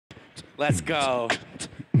Let's go.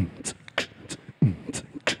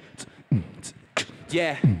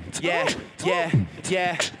 Yeah, yeah, yeah,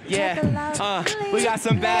 yeah, yeah. We got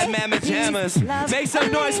some bad mama jammers. Make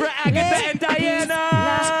some noise for Agatha and Diana.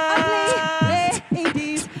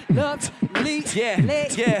 Ladies, lovely. Yeah,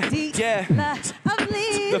 yeah, yeah.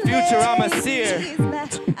 The future I'm a seer.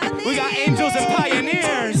 We got angels and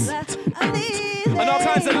pioneers. And all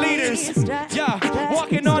kinds of leaders. Yeah,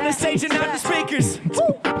 walking on the stage and out the speakers.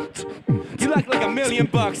 You like $1 million.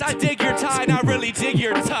 I dig your tie and I really dig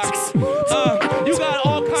your tux. You got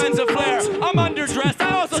all kinds of flair. I'm underdressed.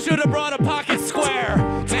 I also should have brought a pocket square.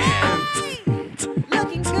 Man.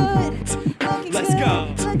 Looking good. Let's go.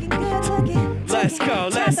 Looking good. Let's go.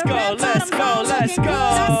 Let's go. Let's go. Let's go.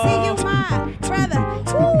 I see you, my brother.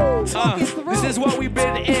 This is what we've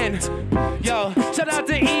been in. Yo, shout out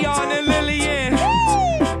to Eon and Lillian.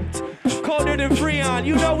 Colder than Freon.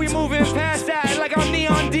 You know we moving past that like I'm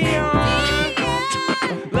Neon Dion.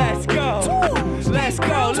 Let's go. Let's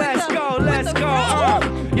go. Let's go. Let's go.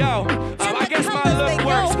 Yo, I guess my look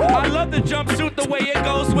works. I love the jumpsuit, the way it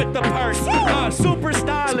goes with the purse. Super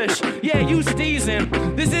stylish. Yeah, you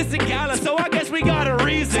steezing. This is the Gala, so I guess we got a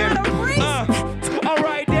reason. All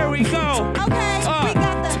right, there we go. Okay,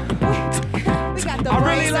 we got the I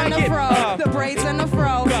braids really like and the it. fro. The braids and the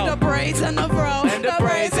fro. The braids and the fro. And the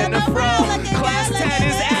braids and the fro. Class 10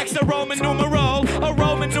 is X, a Roman numeral. A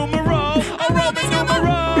Roman numeral. A Roman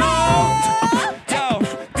numeral. Yo,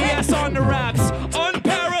 BS on the raps.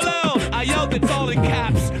 Unparalleled. I yelled, it's all in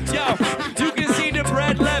caps. Yo, you can see the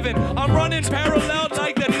bread leaven. I'm running parallel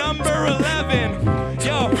like the number 11.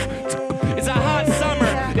 Yo, it's a hot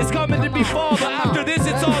summer. It's coming to be fall, but after this,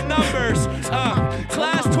 it's all numbers.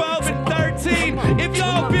 Class 12 and 13. If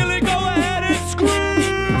y'all feel it, go ahead and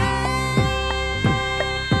scream.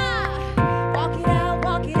 Walk it out,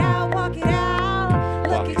 walk it out, walk it out.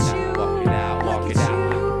 Look at you. Walk it out, walk it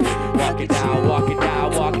out. Walk it out, walk it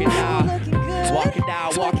out, walk it out. Walk it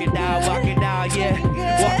out, walk it out, walk it out, yeah.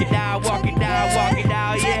 Walk it out, walk it out, walk it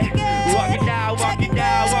out, yeah. Walk it out, walk it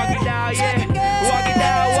out, walk it out, yeah. Walk it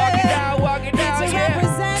out, walk it out, walk it out, To yeah.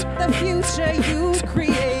 represent the future you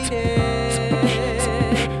created.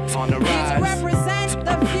 On the rise, Represent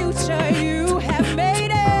the future you have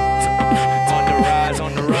made it. on the rise,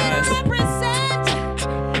 on the rise.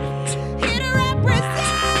 Here to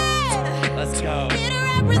represent. Let's go. Here to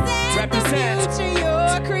represent Represent. the future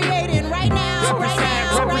you're creating right now.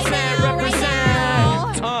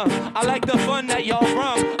 I like the fun that y'all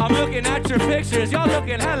from. I'm looking at your pictures, y'all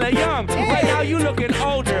looking hella young. Right now you looking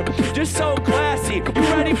older, just so classy. You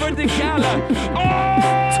ready for the Gala?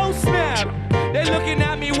 Oh snap! They looking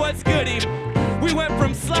at me, what's goody? We went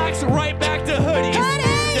from slacks right back to hoodies.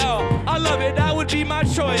 Yo, I love it, that would be my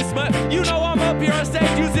choice. But you know I'm up here on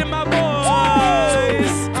stage using my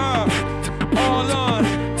voice. Hold on.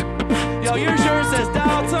 Yo, your shirt says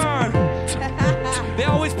Dalton. They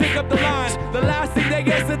always pick up the line. The last thing they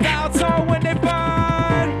get is the dial tone when they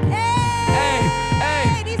find.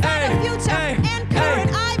 Hey, these are the future and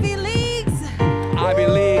current Ivy Leagues. Ivy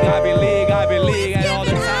League, Ivy League, Ivy League, and all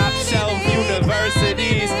the top shelf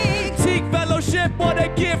universities. TEAK Fellowship, what a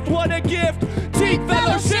gift, what a gift. TEAK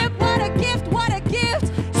Fellowship, what a gift, what a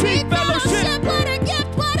gift. TEAK Fellowship, what a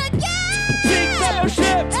gift, what a gift. TEAK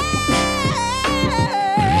Fellowship.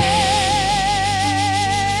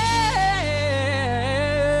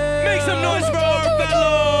 Make some noise for our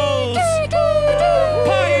fellows.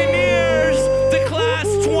 Pioneers, the class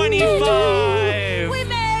 25. We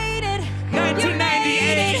made it.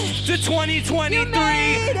 1998 to 2023.